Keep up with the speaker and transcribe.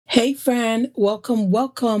Hey, friend, welcome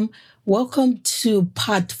to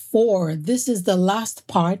part four. This is the last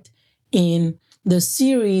part in the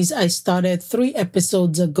series I started 3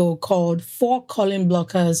 episodes ago called Four Calling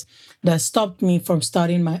Blockers That Stopped Me from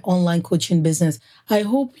Starting My Online Coaching Business. I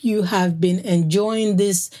hope you have been enjoying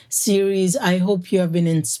this series. I hope you have been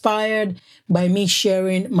inspired by me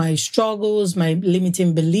sharing my struggles, my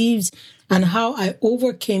limiting beliefs, and how I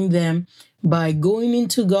overcame them by going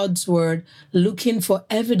into God's Word, looking for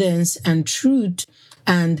evidence and truth,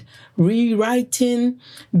 and rewriting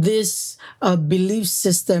this belief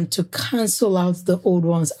system to cancel out the old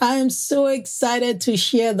ones. I am so excited to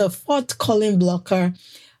share the fourth calling blocker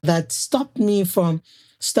that stopped me from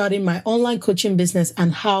starting my online coaching business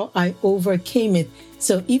and how I overcame it.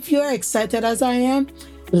 So if you're excited as I am,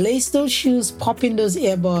 lace those shoes, pop in those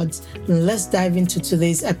earbuds, and let's dive into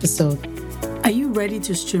today's episode. Are you ready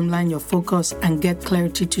to streamline your focus and get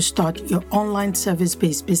clarity to start your online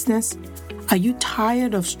service-based business? Are you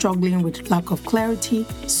tired of struggling with lack of clarity,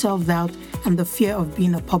 self-doubt, and the fear of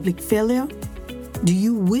being a public failure? Do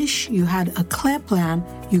you wish you had a clear plan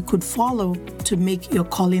you could follow to make your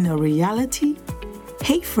calling a reality?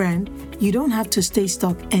 Hey friend, you don't have to stay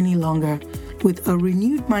stuck any longer. With a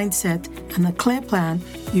renewed mindset and a clear plan,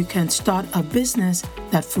 you can start a business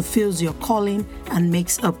that fulfills your calling and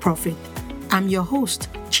makes a profit. I'm your host,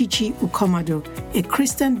 Chichi Ukomado, a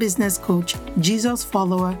Christian business coach, Jesus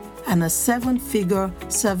follower, and a 7-figure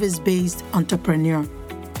service-based entrepreneur.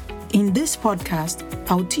 In this podcast,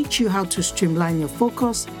 I'll teach you how to streamline your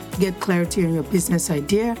focus, get clarity on your business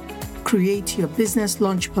idea, create your business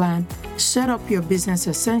launch plan, set up your business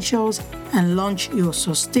essentials, and launch your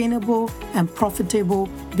sustainable and profitable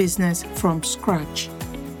business from scratch.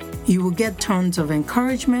 You will get tons of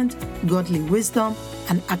encouragement, godly wisdom,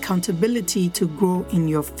 and accountability to grow in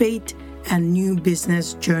your faith and new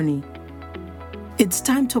business journey. It's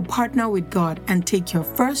time to partner with God and take your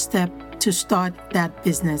first step to start that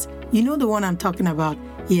business. You know the one I'm talking about?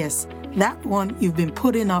 Yes, that one you've been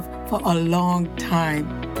putting off for a long time.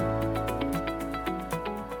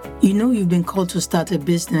 You know you've been called to start a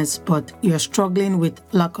business, but you're struggling with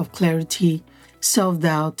lack of clarity,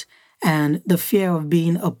 self-doubt, and the fear of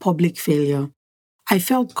being a public failure. I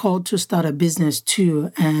felt called to start a business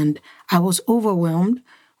too, and I was overwhelmed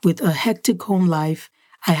with a hectic home life.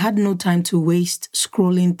 I had no time to waste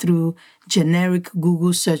scrolling through generic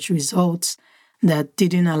Google search results that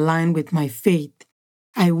didn't align with my faith.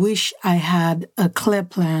 I wish I had a clear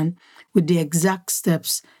plan with the exact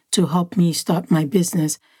steps to help me start my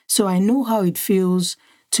business, so I know how it feels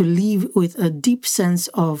to live with a deep sense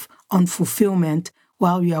of unfulfillment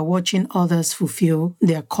while you are watching others fulfill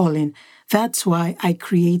their calling. That's why I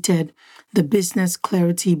created the Business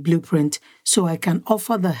Clarity Blueprint, so I can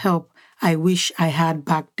offer the help I wish I had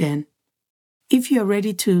back then. If you're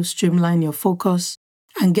ready to streamline your focus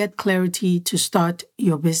and get clarity to start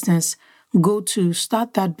your business, go to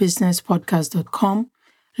startthatbusinesspodcast.com,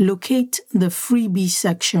 locate the freebie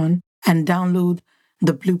section, and download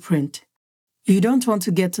the blueprint. You don't want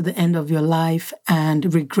to get to the end of your life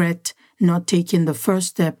and regret not taking the first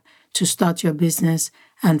step to start your business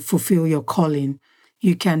and fulfill your calling.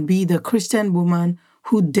 You can be the Christian woman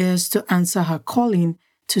who dares to answer her calling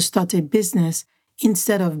to start a business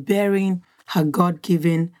instead of burying her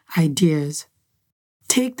God-given ideas.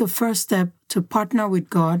 Take the first step to partner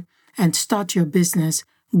with God and start your business.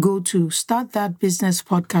 Go to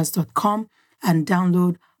startthatbusinesspodcast.com and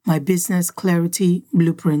download my Business Clarity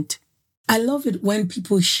Blueprint. I love it when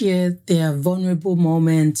people share their vulnerable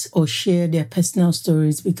moments or share their personal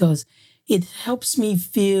stories because it helps me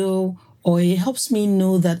feel, or it helps me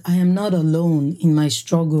know that I am not alone in my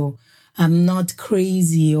struggle. I'm not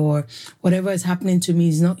crazy, or whatever is happening to me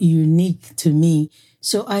is not unique to me.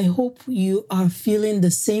 So I hope you are feeling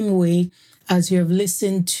the same way as you have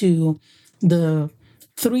listened to the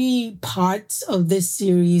 3 parts of this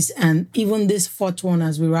series and even this 4th one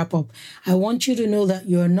as we wrap up. I want you to know that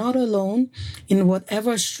you're not alone in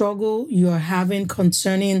whatever struggle you are having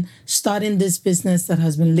concerning starting this business that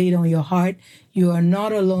has been laid on your heart. You are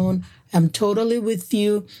not alone. I'm totally with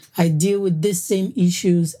you. I deal with these same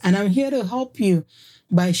issues, and I'm here to help you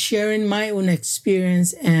by sharing my own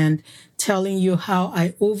experience and telling you how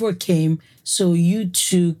I overcame so you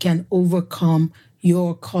too can overcome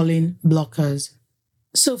your calling blockers.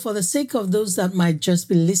 So for the sake of those that might just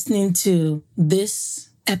be listening to this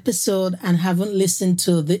episode and haven't listened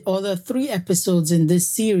to the other 3 episodes in this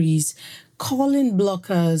series, calling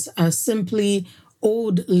blockers are simply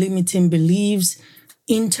old limiting beliefs,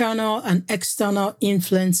 internal and external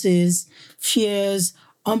influences, fears,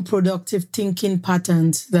 unproductive thinking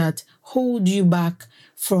patterns that hold you back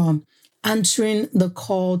from answering the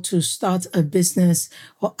call to start a business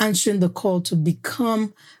or answering the call to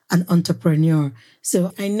become an entrepreneur.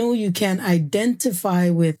 So I know you can identify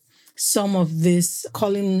with some of these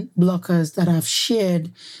calling blockers that I've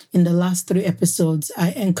shared in the last 3 episodes.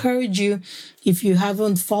 I encourage you, if you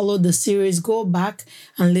haven't followed the series, go back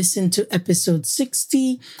and listen to episode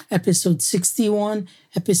 60, episode 61,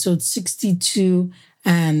 episode 62,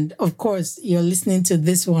 and of course, you're listening to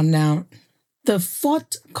this one now. The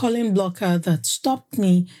 4th calling blocker that stopped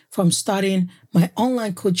me from starting my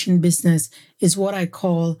online coaching business is what I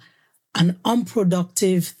call an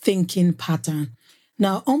unproductive thinking pattern.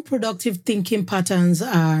 Now, unproductive thinking patterns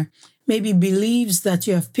are maybe beliefs that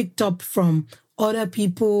you have picked up from other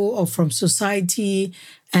people or from society,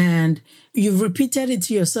 and you've repeated it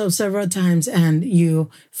to yourself several times, and you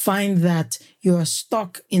find that you are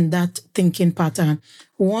stuck in that thinking pattern.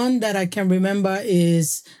 One that I can remember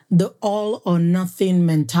is the all or nothing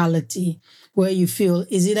mentality, where you feel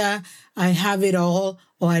is either I have it all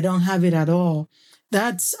or I don't have it at all.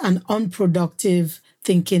 That's an unproductive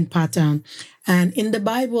thinking pattern. And in the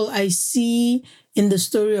Bible, I see in the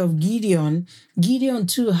story of Gideon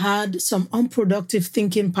too had some unproductive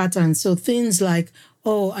thinking patterns. So things like,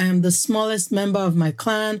 oh, I am the smallest member of my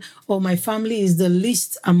clan, or my family is the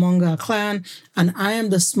least among our clan, and I am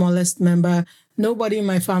the smallest member. Nobody in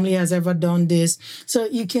my family has ever done this. So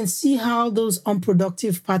you can see how those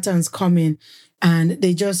unproductive patterns come in and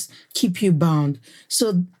they just keep you bound.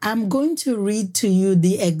 So I'm going to read to you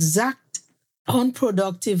the exact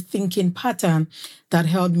unproductive thinking pattern that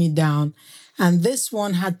held me down. And this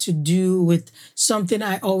one had to do with something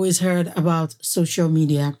I always heard about social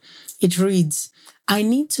media. It reads, I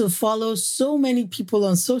need to follow so many people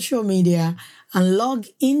on social media and log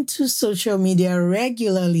into social media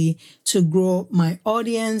regularly to grow my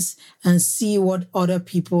audience and see what other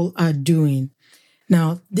people are doing.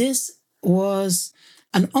 Now, this was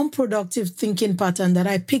an unproductive thinking pattern that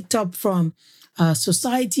I picked up from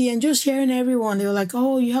society and just hearing everyone. They were like,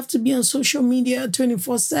 oh, you have to be on social media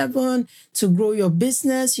 24/7 to grow your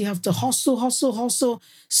business. You have to hustle, hustle, hustle.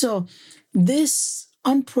 So this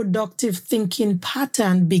unproductive thinking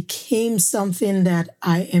pattern became something that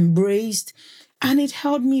I embraced, and it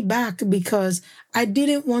held me back because I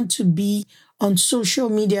didn't want to be on social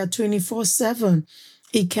media 24/7.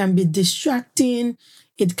 It can be distracting.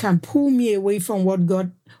 It can pull me away from what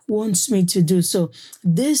God wants me to do. So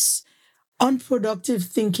this unproductive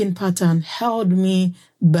thinking pattern held me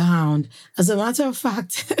bound. As a matter of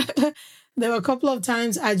fact, there were a couple of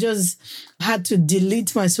times I just had to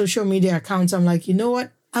delete my social media accounts. I'm like, you know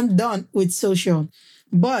what? I'm done with social.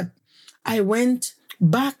 But I went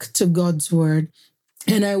back to God's word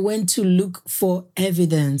and I went to look for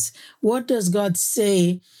evidence. What does God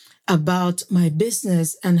say about my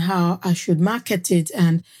business and how I should market it,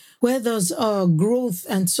 and where does growth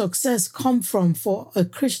and success come from for a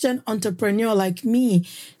Christian entrepreneur like me?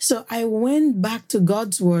 So I went back to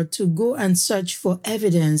God's word to go and search for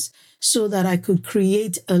evidence so that I could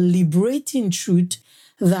create a liberating truth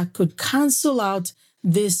that could cancel out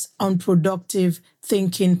this unproductive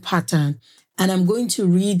thinking pattern. And I'm going to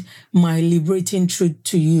read my liberating truth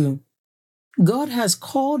to you. God has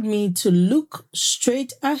called me to look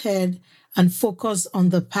straight ahead and focus on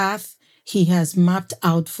the path He has mapped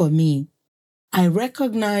out for me. I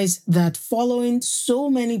recognize that following so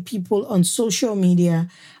many people on social media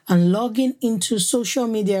and logging into social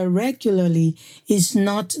media regularly is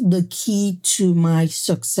not the key to my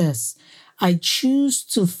success. I choose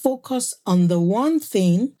to focus on the one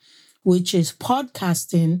thing, which is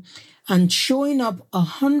podcasting, and showing up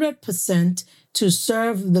 100% to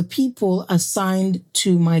serve the people assigned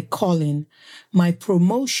to my calling. My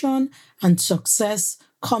promotion and success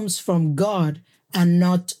comes from God and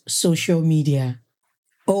not social media.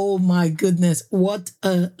 Oh my goodness, what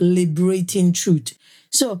a liberating truth.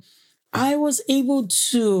 So I was able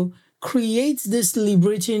to create this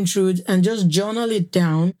liberating truth and just journal it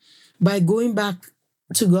down by going back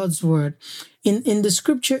to God's word. In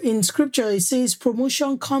scripture, it says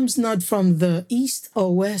promotion comes not from the east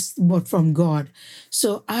or west, but from God.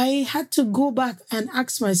 So I had to go back and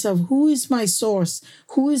ask myself, who is my source?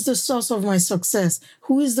 Who is the source of my success?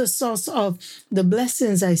 Who is the source of the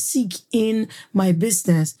blessings I seek in my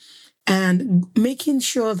business? And making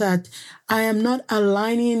sure that I am not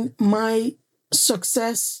aligning my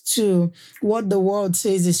success to what the world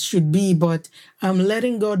says it should be, but I'm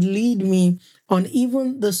letting God lead me on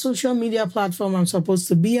even the social media platform I'm supposed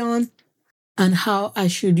to be on and how I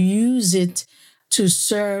should use it to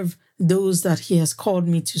serve those that He has called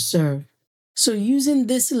me to serve. So using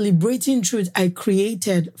this liberating truth I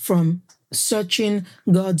created from searching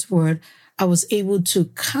God's word, I was able to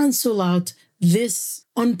cancel out this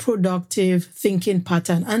unproductive thinking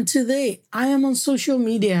pattern. And today I am on social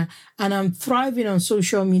media and I'm thriving on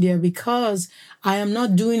social media because I am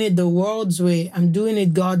not doing it the world's way. I'm doing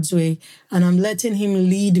it God's way and I'm letting Him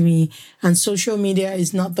lead me. And social media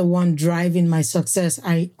is not the one driving my success.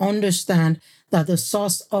 I understand that the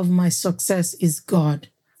source of my success is God.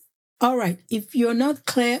 All right, if you're not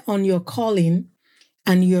clear on your calling,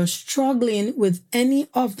 and you're struggling with any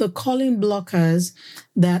of the calling blockers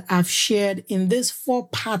that I've shared in this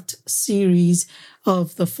 4-part series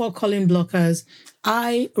of the 4 calling blockers,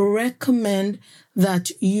 I recommend that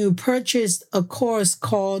you purchase a course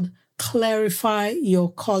called Clarify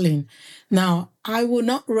Your Calling. Now, I will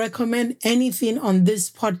not recommend anything on this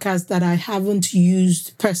podcast that I haven't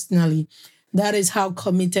used personally. That is how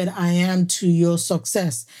committed I am to your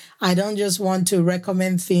success. I don't just want to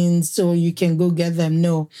recommend things so you can go get them.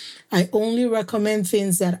 No, I only recommend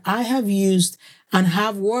things that I have used and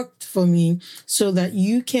have worked for me so that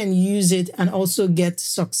you can use it and also get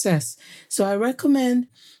success. So I recommend,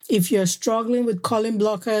 if you're struggling with calling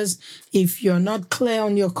blockers, if you're not clear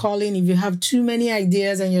on your calling, if you have too many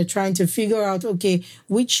ideas and you're trying to figure out, okay,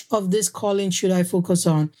 which of this calling should I focus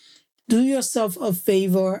on? Do yourself a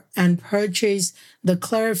favor and purchase the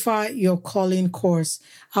Clarify Your Calling course.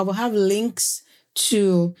 I will have links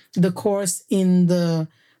to the course in the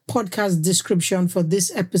podcast description for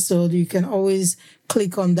this episode. You can always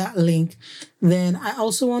click on that link. Then I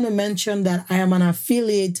also want to mention that I am an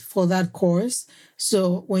affiliate for that course.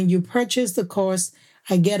 So when you purchase the course,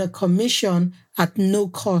 I get a commission at no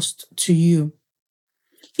cost to you.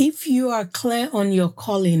 If you are clear on your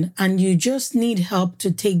calling and you just need help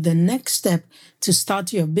to take the next step to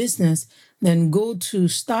start your business, then go to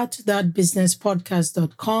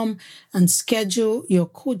startthatbusinesspodcast.com and schedule your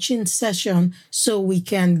coaching session so we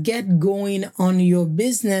can get going on your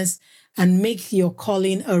business and make your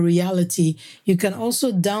calling a reality. You can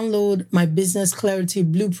also download my Business Clarity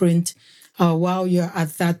Blueprint while you're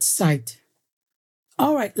at that site.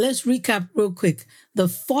 All right, let's recap real quick. The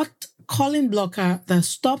 4th calling blocker that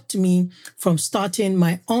stopped me from starting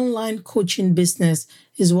my online coaching business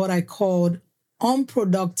is what I called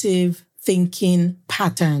unproductive thinking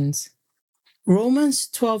patterns. Romans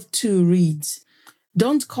 12:2 reads,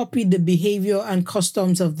 "Don't copy the behavior and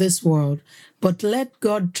customs of this world, but let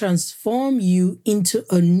God transform you into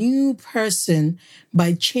a new person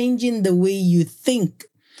by changing the way you think.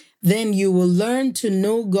 Then you will learn to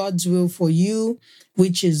know God's will for you,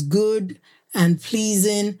 which is good and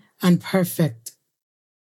pleasing and perfect."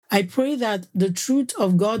 I pray that the truth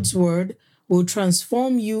of God's word will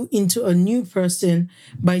transform you into a new person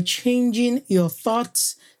by changing your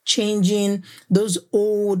thoughts, changing those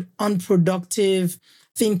old unproductive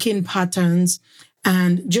thinking patterns,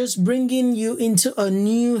 and just bringing you into a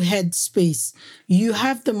new headspace. You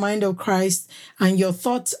have the mind of Christ and your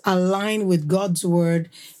thoughts align with God's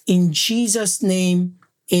word. In Jesus' name,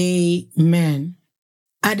 amen.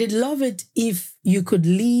 I'd love it if you could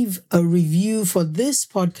leave a review for this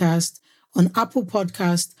podcast on Apple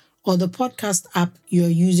Podcast or the podcast app you're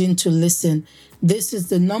using to listen. This is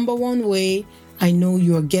the number one way I know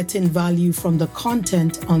you're getting value from the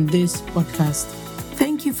content on this podcast.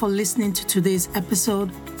 Thank you for listening to today's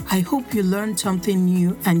episode. I hope you learned something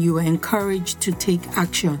new and you were encouraged to take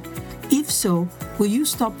action. If so, will you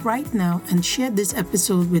stop right now and share this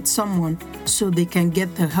episode with someone so they can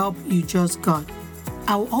get the help you just got?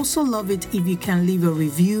 I would also love it if you can leave a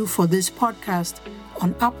review for this podcast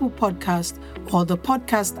on Apple Podcast or the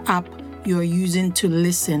podcast app you're using to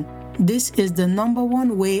listen. This is the number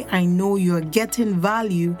one way I know you're getting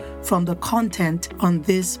value from the content on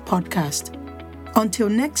this podcast. Until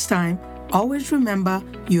next time, always remember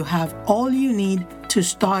you have all you need to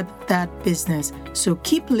start that business. So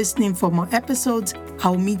keep listening for more episodes.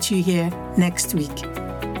 I'll meet you here next week.